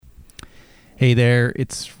Hey there,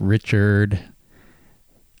 it's Richard.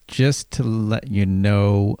 Just to let you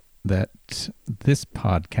know that this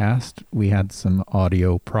podcast, we had some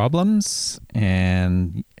audio problems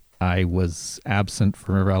and I was absent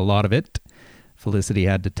for a lot of it. Felicity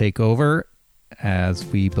had to take over as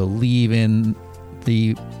we believe in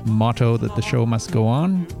the motto that the show must go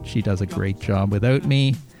on. She does a great job without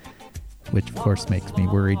me, which of course makes me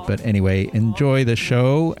worried. But anyway, enjoy the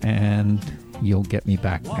show and you'll get me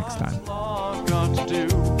back next time. Got to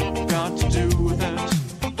do with it.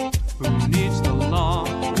 Who needs the law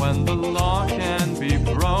when the law can be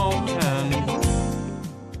broken?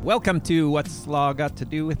 Welcome to What's Law Got to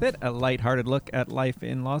Do with It, a lighthearted look at life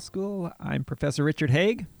in law school. I'm Professor Richard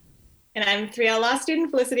Haig. And I'm 3L law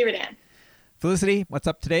student Felicity Redan. Felicity, what's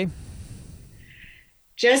up today?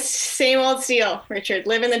 Just same old steal, Richard.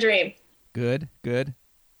 Living the dream. Good.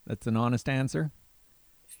 That's an honest answer.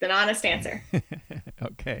 It's an honest answer.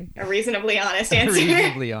 Okay. A reasonably honest answer. A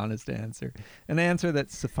reasonably honest answer. An answer that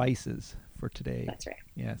suffices for today. That's right.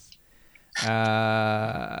 Yes.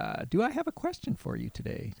 Do I have a question for you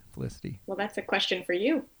today, Felicity? Well, that's a question for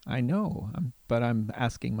you. I know, but I'm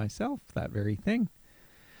asking myself that very thing.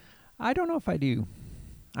 I don't know if I do.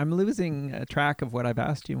 I'm losing track of what I've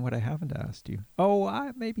asked you and what I haven't asked you.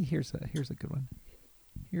 Oh, maybe here's a good one.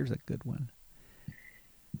 Here's a good one.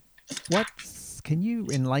 Can you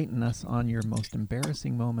enlighten us on your most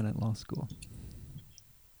embarrassing moment at law school?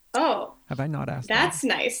 Oh. Have I not asked That's that?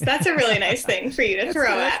 Nice. That's a really nice thing for you to throw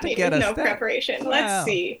at me with no preparation. Wow. Let's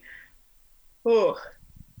see. Ooh.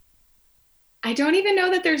 I don't even know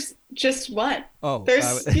that there's just one. Oh.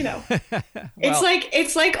 There's, well,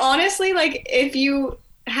 it's like honestly, like if you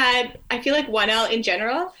had, I feel like 1L in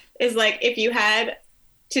general is like if you had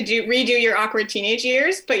to redo your awkward teenage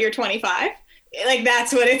years, but you're 25. Like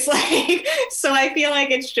that's what it's like. So I feel like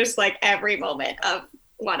it's just like every moment of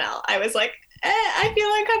 1L. I was like, I feel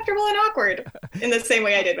uncomfortable and awkward in the same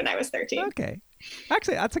way I did when I was 13. Okay.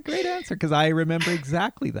 Actually, that's a great answer because I remember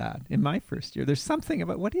exactly that in my first year. There's something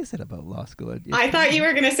about, what is it about law school? I thought you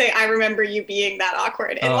were going to say, I remember you being that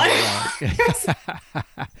awkward. And right.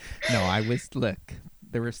 No, look,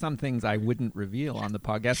 there were some things I wouldn't reveal on the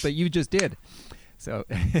podcast, but you just did. So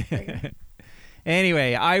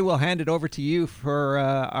anyway, I will hand it over to you for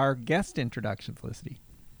our guest introduction, Felicity.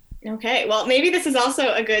 Okay. Well, maybe this is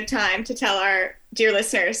also a good time to tell our dear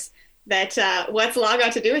listeners that What's Law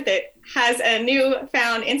Got to Do with It has a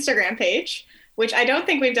newfound Instagram page, which I don't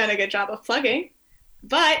think we've done a good job of plugging,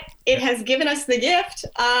 but it has given us the gift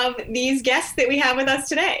of these guests that we have with us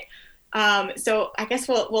today. So I guess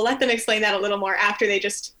we'll let them explain that a little more after they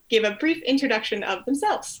just give a brief introduction of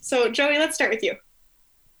themselves. So Joey, let's start with you.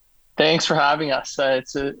 Thanks for having us.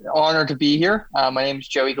 It's an honor to be here. My name is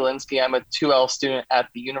Joey Galinsky. I'm a 2L student at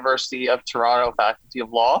the University of Toronto Faculty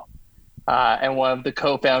of Law and one of the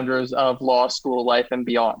co-founders of Law School Life and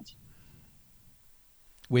Beyond.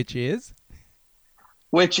 Which is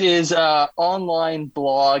an online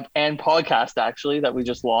blog and podcast, actually, that we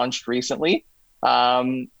just launched recently.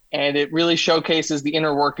 And it really showcases the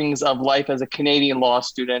inner workings of life as a Canadian law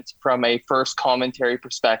student from a first commentary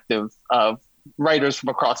perspective of writers from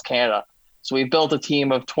across Canada. So we've built a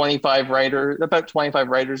team of about 25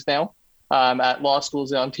 writers now at law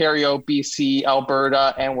schools in Ontario, BC,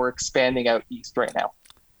 Alberta, and we're expanding out east right now.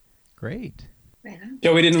 Great.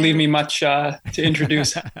 Joey didn't leave me much to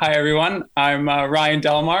introduce. Hi, everyone. I'm Ryan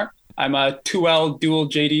Delmar. I'm a 2L dual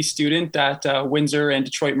JD student at Windsor and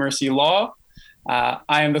Detroit Mercy Law. I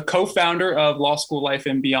am the co-founder of Law School Life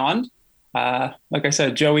and Beyond. Like I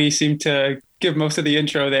said, Joey seemed to give most of the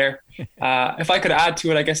intro there. If I could add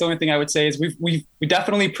to it, I guess the only thing I would say is we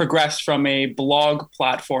definitely progressed from a blog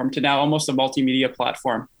platform to now almost a multimedia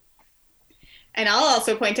platform. And I'll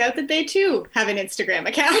also point out that they too have an Instagram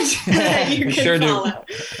account that you can sure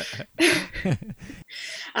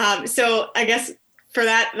follow. So I guess for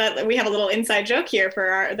that we have a little inside joke here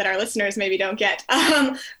that our listeners maybe don't get.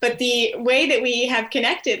 But the way that we have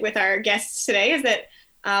connected with our guests today is that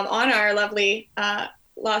on our lovely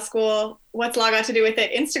Law School What's Law Got to Do with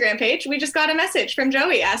It Instagram page, we just got a message from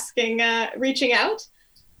Joey reaching out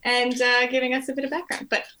and giving us a bit of background.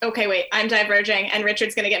 But okay, wait, I'm diverging and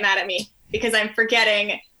Richard's going to get mad at me because I'm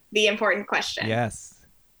forgetting the important question. Yes.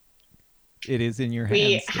 It is in your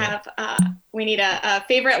hands. We need a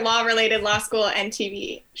favorite law-related law school and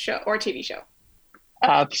TV show.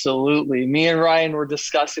 Absolutely. Me and Ryan were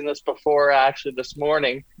discussing this before, actually this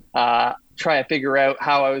morning, trying to figure out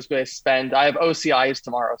how I was going to I have OCIs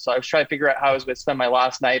tomorrow. So I was trying to figure out how I was going to spend my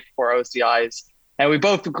last night before OCIs. And we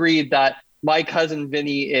both agreed that My Cousin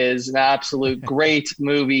Vinny is an absolute great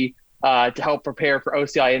movie. to help prepare for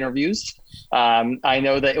OCI interviews. I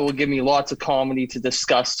know that it will give me lots of comedy to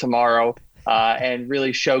discuss tomorrow and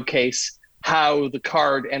really showcase how the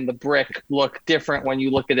card and the brick look different when you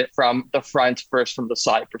look at it from the front versus from the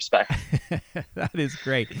side perspective. That is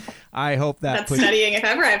great. I hope that's studying if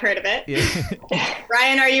ever I've heard of it. Yeah.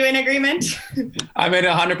 Ryan, are you in agreement? I'm in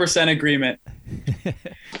 100% agreement.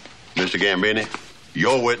 Mr. Gambini,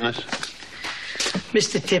 your witness.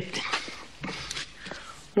 Mr. Tipton,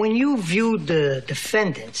 when you viewed the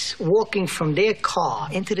defendants walking from their car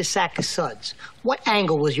into the sack of suds, what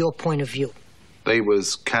angle was your point of view? They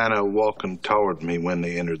was kind of walking toward me when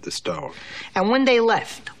they entered the store. And when they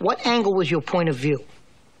left, what angle was your point of view?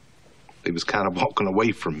 They was kind of walking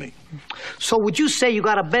away from me. So would you say you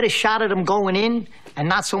got a better shot at them going in and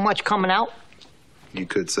not so much coming out? You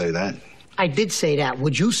could say that. I did say that.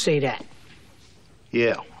 Would you say that?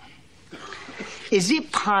 Yeah. Is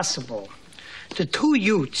it possible the two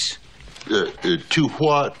youths... Two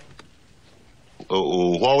what?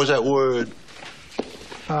 What was that word?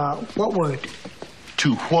 What word?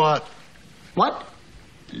 To what? What?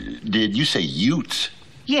 Did you say utes?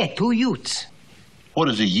 Yeah, two youths. What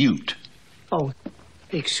is a ute? Oh,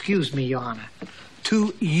 excuse me, Your Honor.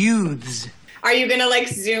 Two youths. Are you going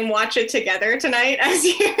to Zoom watch it together tonight as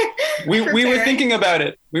you we were thinking about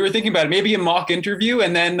it. Maybe a mock interview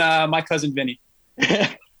and then my cousin Vinny.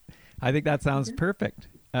 I think that sounds perfect.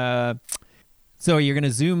 So you're going to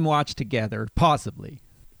Zoom watch together, possibly.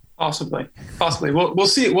 Possibly. We'll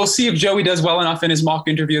see. We'll see if Joey does well enough in his mock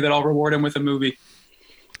interview that I'll reward him with a movie.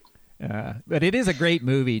 But it is a great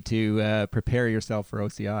movie to prepare yourself for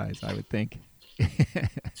OCIs, I would think.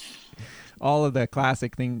 All of the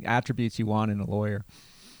classic attributes you want in a lawyer.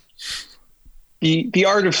 The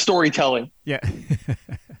art of storytelling. Yeah.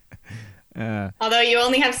 Although you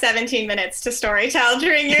only have 17 minutes to storytell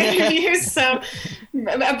during your interviews, so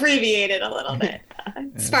abbreviate it a little bit.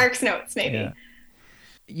 Sparks notes, maybe. Yeah.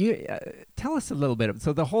 You tell us a little bit.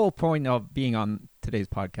 So the whole point of being on today's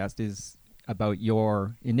podcast is about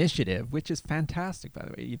your initiative, which is fantastic, by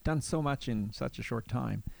the way. You've done so much in such a short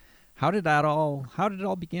time. How did it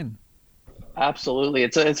all begin? Absolutely.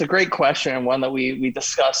 It's a great question, and one that we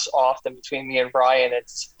discuss often between me and Brian.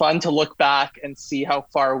 It's fun to look back and see how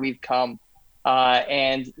far we've come.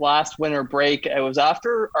 And last winter break, it was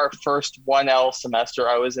after our first 1L semester.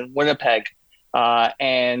 I was in Winnipeg.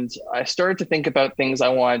 And I started to think about things I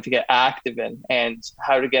wanted to get active in and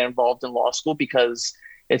how to get involved in law school, because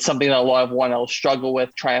it's something that a lot of 1Ls struggle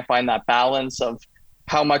with, trying to find that balance of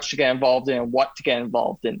how much to get involved in and what to get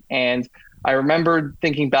involved in. And I remember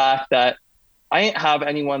thinking back that I didn't have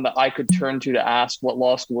anyone that I could turn to ask what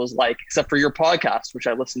law school was like, except for your podcast, which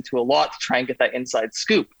I listened to a lot to try and get that inside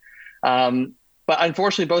scoop. But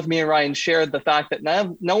unfortunately, both me and Ryan shared the fact that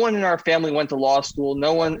no one in our family went to law school.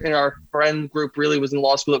 No one in our friend group really was in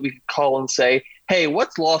law school that we could call and say, hey,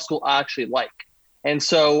 what's law school actually like? And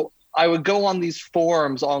so I would go on these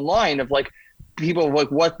forums online of people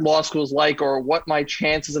what law school is like, or what my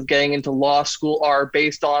chances of getting into law school are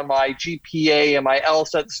based on my GPA and my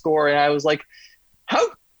LSAT score. And I was like, how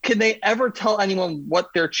can they ever tell anyone what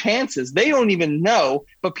their chances? They don't even know,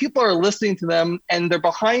 but people are listening to them and they're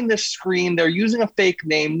behind the screen. They're using a fake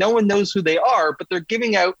name. No one knows who they are, but they're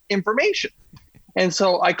giving out information. And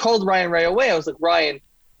so I called Ryan right away. I was like, Ryan,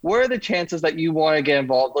 what are the chances that you want to get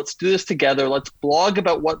involved? Let's do this together. Let's blog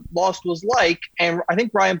about what law school is like. And I think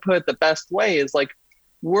Ryan put it the best way is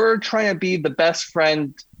we're trying to be the best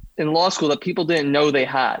friend in law school that people didn't know they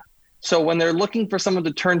had. So when they're looking for someone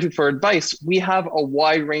to turn to for advice, we have a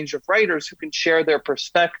wide range of writers who can share their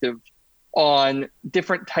perspective on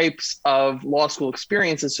different types of law school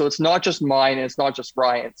experiences. So it's not just mine and it's not just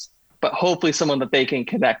Ryan's, but hopefully someone that they can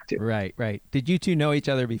connect to. Right. Did you two know each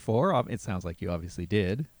other before? It sounds like you obviously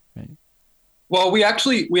did, right? Well, we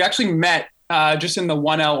actually met just in the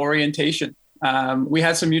 1L orientation. We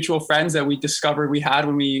had some mutual friends that we discovered we had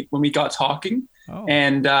when we got talking. Oh.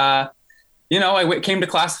 And I came to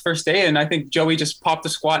class the first day, and I think Joey just popped a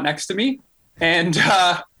squat next to me, and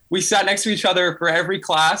we sat next to each other for every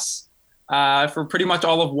class for pretty much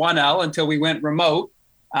all of 1L until we went remote,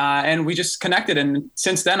 and we just connected. And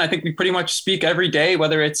since then, I think we pretty much speak every day,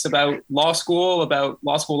 whether it's about law school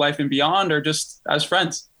life and beyond, or just as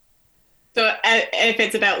friends. So if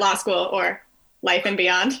it's about law school or life and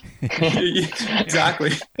beyond.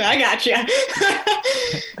 Exactly. I gotcha.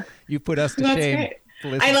 You put us to shame. Great.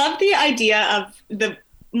 I love the idea of the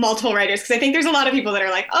multiple writers, because I think there's a lot of people that are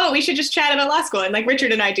like, oh, we should just chat about law school. And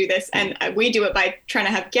Richard and I do this, and we do it by trying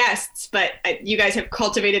to have guests. But you guys have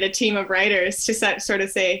cultivated a team of writers to sort of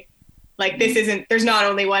say, there's not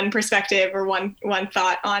only one perspective or one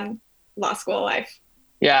thought on law school life.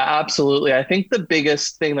 Yeah, absolutely. I think the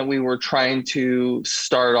biggest thing that we were trying to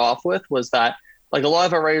start off with was that, like, a lot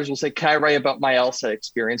of our writers will say, can I write about my LSAT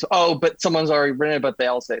experience? Oh, but someone's already written about the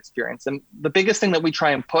LSAT experience. And the biggest thing that we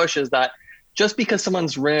try and push is that just because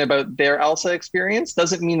someone's written about their LSAT experience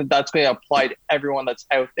doesn't mean that that's going to apply to everyone that's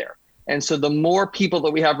out there. And so the more people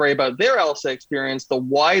that we have write about their LSAT experience, the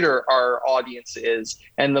wider our audience is,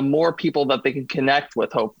 and the more people that they can connect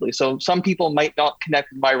with, hopefully. So some people might not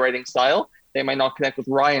connect with my writing style. They might not connect with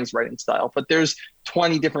Ryan's writing style, but there's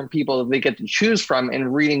 20 different people that they get to choose from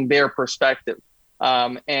in reading their perspective.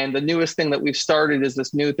 And the newest thing that we've started is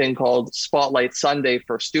this new thing called Spotlight Sunday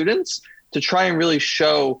for students, to try and really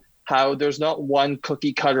show how there's not one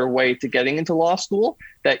cookie cutter way to getting into law school,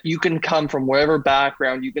 that you can come from whatever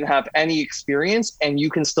background, you can have any experience, and you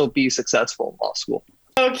can still be successful in law school.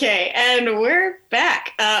 Okay, and we're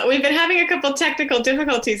back. We've been having a couple technical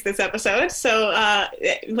difficulties this episode, so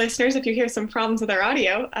listeners, if you hear some problems with our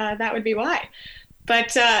audio, that would be why.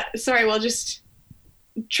 But sorry, we'll just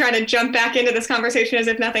try to jump back into this conversation as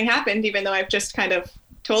if nothing happened, even though I've just kind of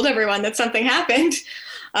told everyone that something happened.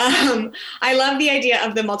 I love the idea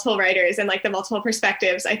of the multiple writers and like the multiple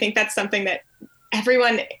perspectives. I think that's something that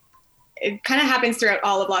it kind of happens throughout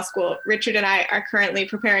all of law school. Richard and I are currently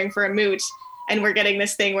preparing for a moot, and we're getting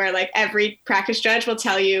this thing where like every practice judge will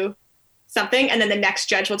tell you something, and then the next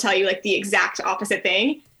judge will tell you like the exact opposite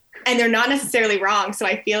thing, and they're not necessarily wrong. So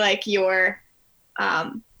I feel like your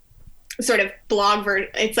sort of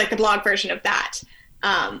it's like the blog version of that.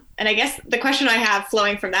 And I guess the question I have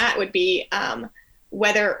flowing from that would be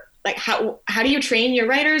whether, like, how do you train your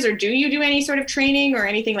writers, or do you do any sort of training or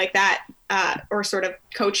anything like that, or sort of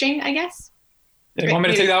coaching, I guess? You want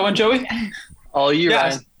me to take that one, Joey? All you,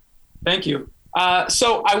 yes. Ryan. Thank you.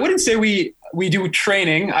 So I wouldn't say we do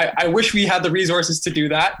training. I wish we had the resources to do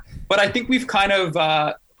that, but I think we've kind of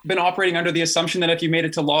been operating under the assumption that if you made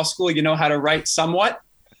it to law school, you know how to write somewhat.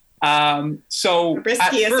 So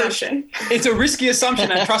risky assumption. It's a risky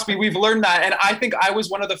assumption, and trust me, we've learned that. And I think I was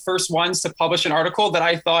one of the first ones to publish an article that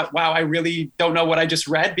I thought, wow, I really don't know what I just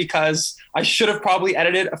read, because I should have probably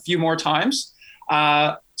edited a few more times.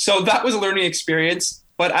 So that was a learning experience.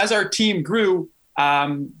 But as our team grew,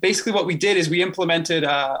 basically what we did is we implemented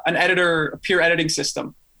a peer editing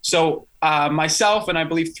system. So myself and I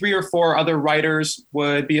believe 3 or 4 other writers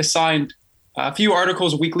would be assigned a few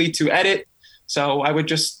articles weekly to edit. So I would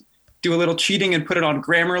just do a little cheating and put it on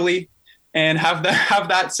Grammarly and have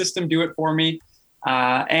that system do it for me.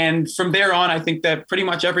 And from there on, I think that pretty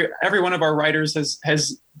much every one of our writers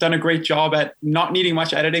has done a great job at not needing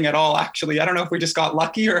much editing at all. Actually, I don't know if we just got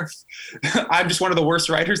lucky or if I'm just one of the worst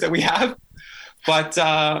writers that we have. But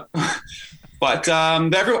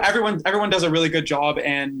everyone does a really good job.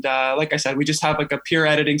 And like I said, we just have like a peer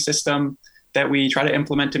editing system that we try to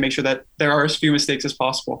implement to make sure that there are as few mistakes as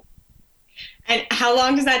possible. And how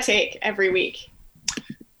long does that take every week?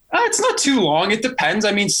 It's not too long. It depends.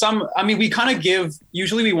 We kind of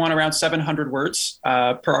usually we want around 700 words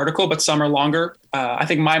per article, but some are longer. I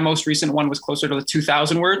think my most recent one was closer to the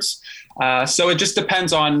 2,000 words. So it just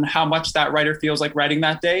depends on how much that writer feels like writing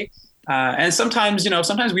that day. And sometimes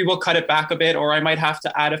we will cut it back a bit, or I might have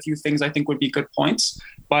to add a few things I think would be good points,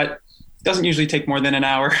 but it doesn't usually take more than an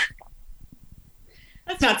hour.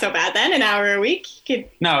 That's not so bad then, an hour a week.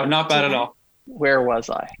 No, not bad at all. Where was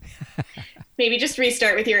I? Maybe just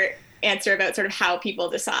restart with your answer about sort of how people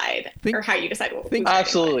decide, or how you decide what.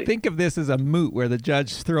 Absolutely. Think of this as a moot where the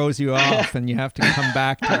judge throws you off and you have to come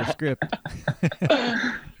back to your script.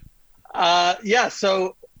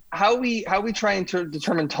 So how we try and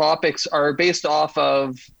determine topics are based off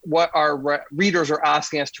of what our readers are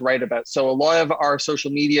asking us to write about. So a lot of our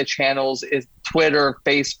social media channels is Twitter,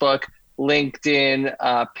 Facebook, LinkedIn,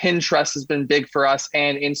 Pinterest has been big for us,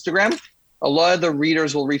 and Instagram. A lot of the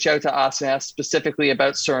readers will reach out to us and ask specifically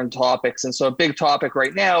about certain topics. And so a big topic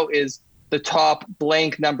right now is the top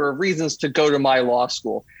blank number of reasons to go to my law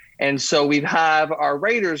school. And so we have our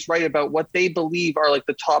writers write about what they believe are like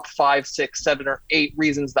the top 5, 6, 7, or 8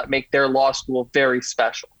 reasons that make their law school very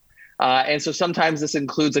special. And so sometimes this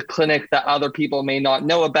includes a clinic that other people may not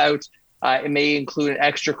know about. It may include an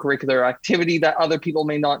extracurricular activity that other people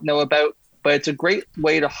may not know about. But it's a great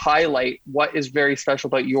way to highlight what is very special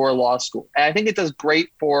about your law school. And I think it does great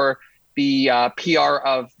for the PR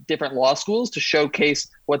of different law schools to showcase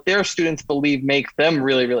what their students believe make them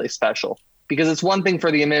really, really special. Because it's one thing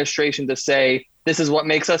for the administration to say, this is what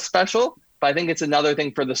makes us special. But I think it's another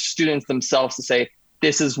thing for the students themselves to say,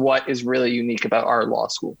 this is what is really unique about our law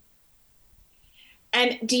school.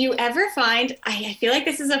 And do you ever find, I feel like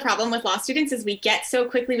this is a problem with law students, is we get so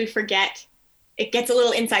quickly, we forget it gets a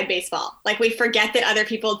little inside baseball. Like we forget that other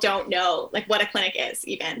people don't know like what a clinic is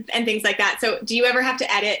even and things like that. So do you ever have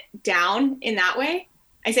to edit down in that way?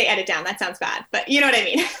 I say edit down, that sounds bad, but you know what I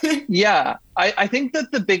mean? Yeah, I think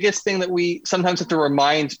that the biggest thing that we sometimes have to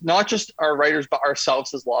remind, not just our writers, but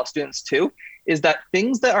ourselves as law students too, is that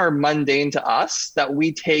things that are mundane to us that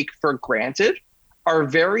we take for granted are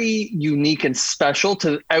very unique and special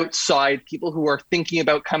to outside people who are thinking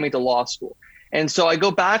about coming to law school. And so I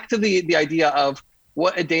go back to the idea of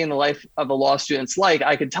what a day in the life of a law student's like.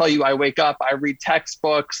 I could tell you, I wake up, I read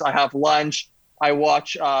textbooks, I have lunch, I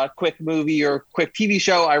watch a quick movie or quick TV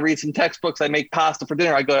show, I read some textbooks, I make pasta for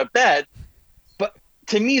dinner, I go to bed. But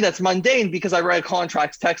to me, that's mundane because I read a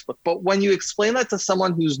contracts textbook. But when you explain that to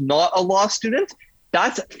someone who's not a law student,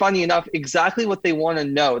 that's funny enough, exactly what they want to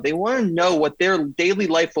know. They want to know what their daily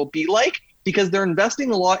life will be like because they're investing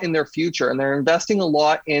a lot in their future and they're investing a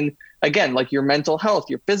lot in, again, like your mental health,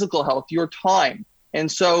 your physical health, your time.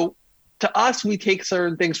 And so to us, we take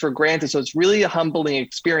certain things for granted. So it's really a humbling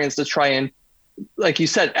experience to try and, like you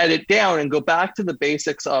said, edit down and go back to the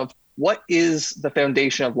basics of what is the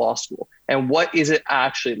foundation of law school and what is it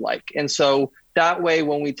actually like. And so that way,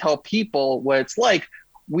 when we tell people what it's like,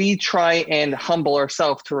 we try and humble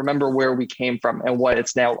ourselves to remember where we came from and what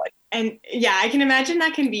it's now like. And yeah, I can imagine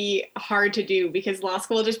that can be hard to do because law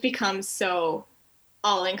school just becomes so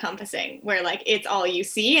all encompassing where like it's all you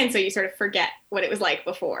see. And so you sort of forget what it was like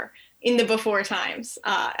before, in the before times,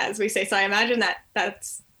 as we say. So I imagine that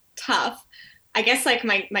that's tough. I guess like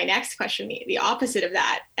my next question, the opposite of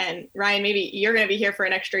that, and Ryan, maybe you're going to be here for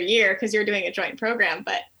an extra year because you're doing a joint program,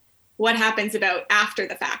 but what happens about after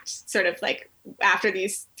the fact, sort of like after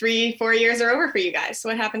these 3-4 years are over for you guys?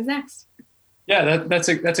 What happens next? Yeah, that's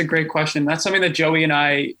a great question. That's something that Joey and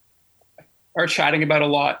I are chatting about a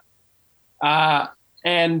lot.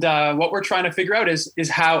 And what we're trying to figure out is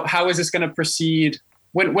how is this going to proceed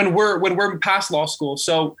when we're past law school.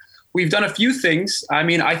 So we've done a few things. I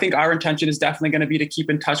mean, I think our intention is definitely going to be to keep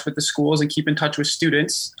in touch with the schools and keep in touch with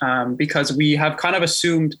students because we have kind of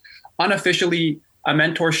assumed unofficially a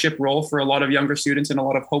mentorship role for a lot of younger students and a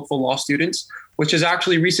lot of hopeful law students, which has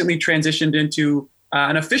actually recently transitioned into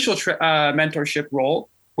an official mentorship role,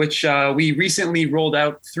 which we recently rolled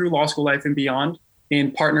out through Law School Life and Beyond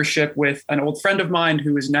in partnership with an old friend of mine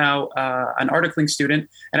who is now an articling student.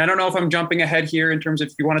 And I don't know if I'm jumping ahead here in terms of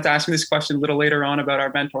if you wanted to ask me this question a little later on about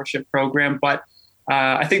our mentorship program, but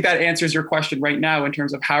I think that answers your question right now in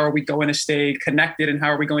terms of how are we going to stay connected and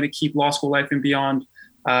how are we going to keep Law School Life and Beyond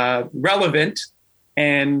relevant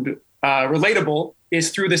and relatable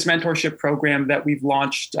is through this mentorship program that we've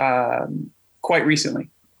launched quite recently.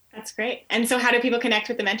 That's great. And so how do people connect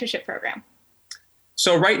with the mentorship program?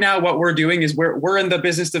 So right now what we're doing is we're in the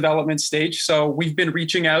business development stage. So we've been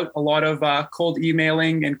reaching out a lot of cold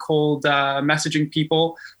emailing and cold messaging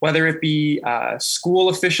people, whether it be school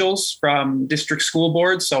officials from district school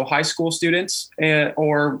boards, so high school students,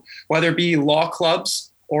 or whether it be law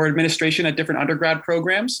clubs or administration at different undergrad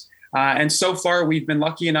programs. And so far, we've been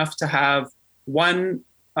lucky enough to have one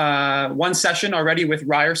session already with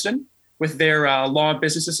Ryerson, with their Law and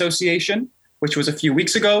Business Association, which was a few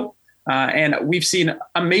weeks ago. And we've seen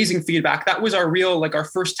amazing feedback. That was our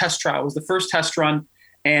first test trial, was the first test run.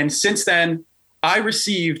 And since then, I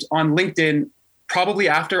received on LinkedIn, probably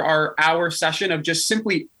after our hour session of just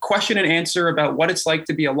simply question and answer about what it's like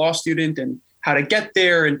to be a law student and how to get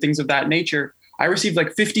there and things of that nature, I received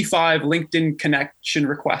like 55 LinkedIn connection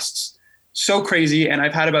requests. So crazy. And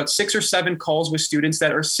I've had about 6 or 7 calls with students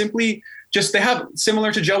that are simply just, they have,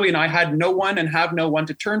 similar to Joey and I, had no one and have no one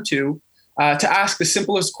to turn to ask the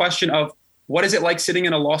simplest question of what is it like sitting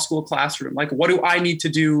in a law school classroom? Like, what do I need to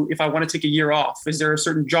do if I want to take a year off? Is there a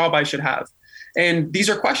certain job I should have? And these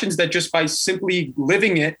are questions that just by simply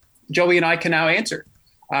living it, Joey and I can now answer.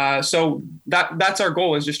 So that's our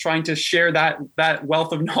goal, is just trying to share that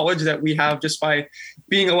wealth of knowledge that we have just by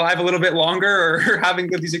being alive a little bit longer or having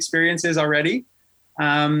these experiences already.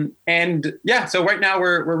 And yeah, so right now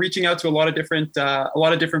we're reaching out to a lot of different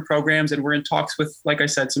programs, and we're in talks with, like I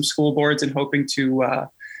said, some school boards and hoping to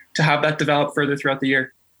have that develop further throughout the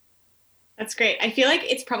year. That's great. I feel like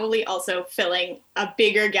it's probably also filling a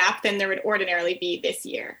bigger gap than there would ordinarily be this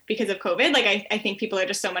year because of COVID. Like I think people are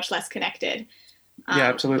just so much less connected. Yeah,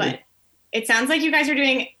 absolutely. But it sounds like you guys are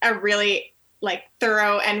doing a really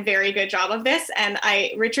thorough and very good job of this. And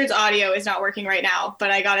Richard's audio is not working right now,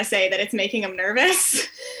 but I gotta say that it's making him nervous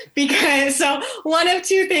because so one of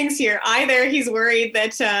two things here: either he's worried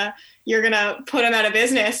that you're gonna put him out of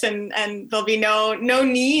business and there'll be no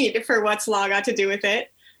need for what's law got to do with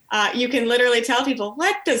it, you can literally tell people,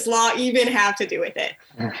 what does law even have to do with it?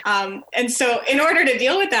 And so in order to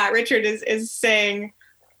deal with that, Richard is saying,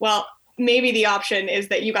 well, maybe the option is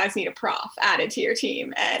that you guys need a prof added to your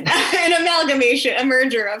team and an amalgamation, a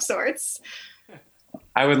merger of sorts.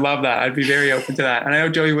 I would love that. I'd be very open to that. And I know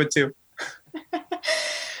Joey would too.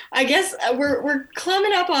 I guess we're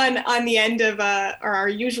climbing up on the end of our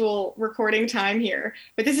usual recording time here,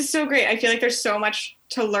 but this is so great. I feel like there's so much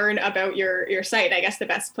to learn about your site. I guess the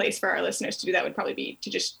best place for our listeners to do that would probably be to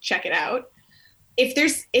just check it out.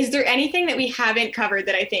 Is there anything that we haven't covered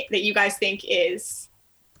that that you guys think is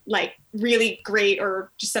like really great,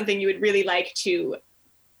 or just something you would really like to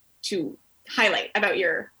highlight about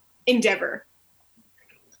your endeavor?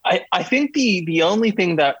 I think the only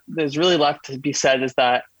thing that is really left to be said is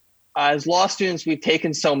that as law students, we've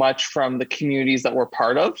taken so much from the communities that we're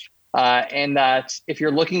part of, and that if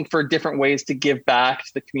you're looking for different ways to give back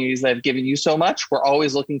to the communities that have given you so much, we're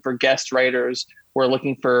always looking for guest writers, we're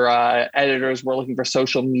looking for editors, we're looking for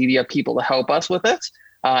social media people to help us with it.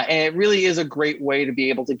 And it really is a great way to be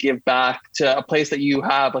able to give back to a place that you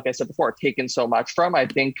have, like I said before, taken so much from. I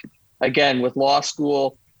think, again, with law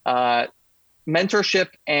school, mentorship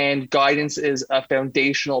and guidance is a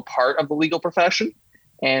foundational part of the legal profession.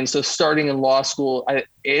 And so starting in law school,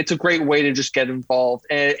 it's a great way to just get involved.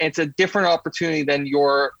 And it's a different opportunity than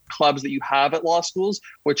your clubs that you have at law schools,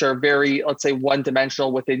 which are very, let's say,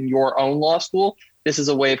 one-dimensional within your own law school. This is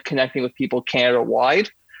a way of connecting with people Canada-wide.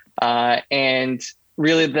 And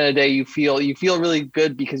really, at the end of the day, you feel really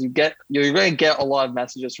good because you're going to get a lot of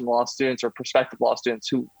messages from law students or prospective law students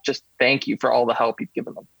who just thank you for all the help you've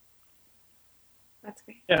given them. That's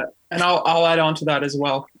great. Yeah, and I'll add on to that as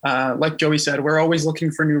well. Like Joey said, we're always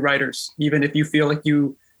looking for new writers, even if you feel like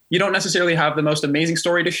you don't necessarily have the most amazing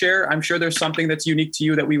story to share. I'm sure there's something that's unique to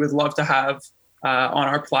you that we would love to have on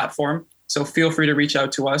our platform. So feel free to reach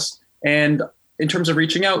out to us. And in terms of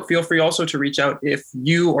reaching out, feel free also to reach out if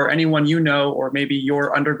you or anyone you know, or maybe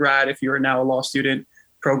your undergrad, if you're now a law student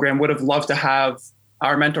program, would have loved to have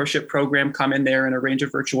our mentorship program come in there and arrange a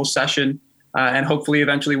virtual session. And hopefully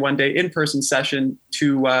eventually one day in-person session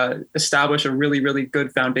to establish a really, really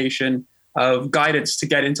good foundation of guidance to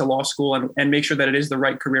get into law school and make sure that it is the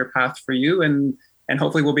right career path for you. And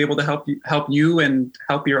hopefully we'll be able to help you and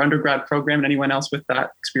help your undergrad program and anyone else with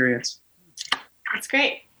that experience. That's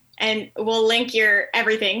great. And we'll link your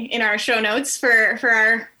everything in our show notes for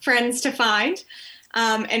our friends to find.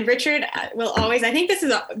 And Richard will always, I think this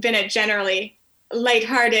has been a generally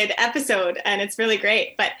lighthearted episode and it's really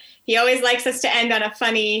great, but he always likes us to end on a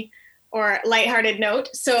funny or lighthearted note.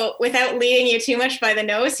 So without leading you too much by the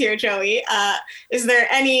nose here, Joey, is there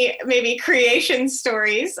any maybe creation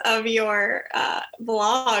stories of your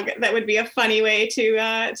blog that would be a funny way to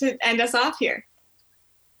end us off here?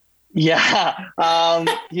 Yeah.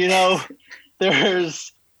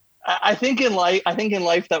 There's, I think in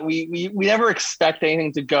life that we never expect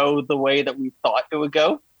anything to go the way that we thought it would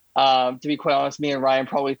go. To be quite honest, me and Ryan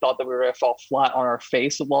probably thought that we were going to fall flat on our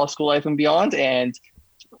face with law school life and beyond, and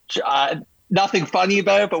nothing funny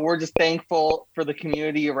about it, but we're just thankful for the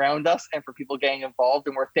community around us and for people getting involved,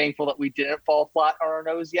 and we're thankful that we didn't fall flat on our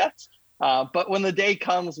nose yet. But when the day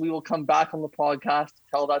comes, we will come back on the podcast to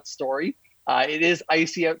tell that story. It is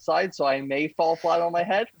icy outside, so I may fall flat on my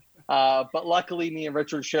head. But luckily, me and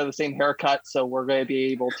Richard share the same haircut, so we're going to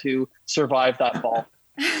be able to survive that fall.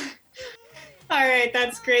 All right,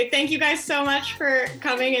 that's great. Thank you guys so much for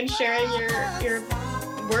coming and sharing your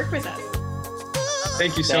work with us.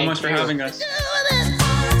 Thank you so much for having us.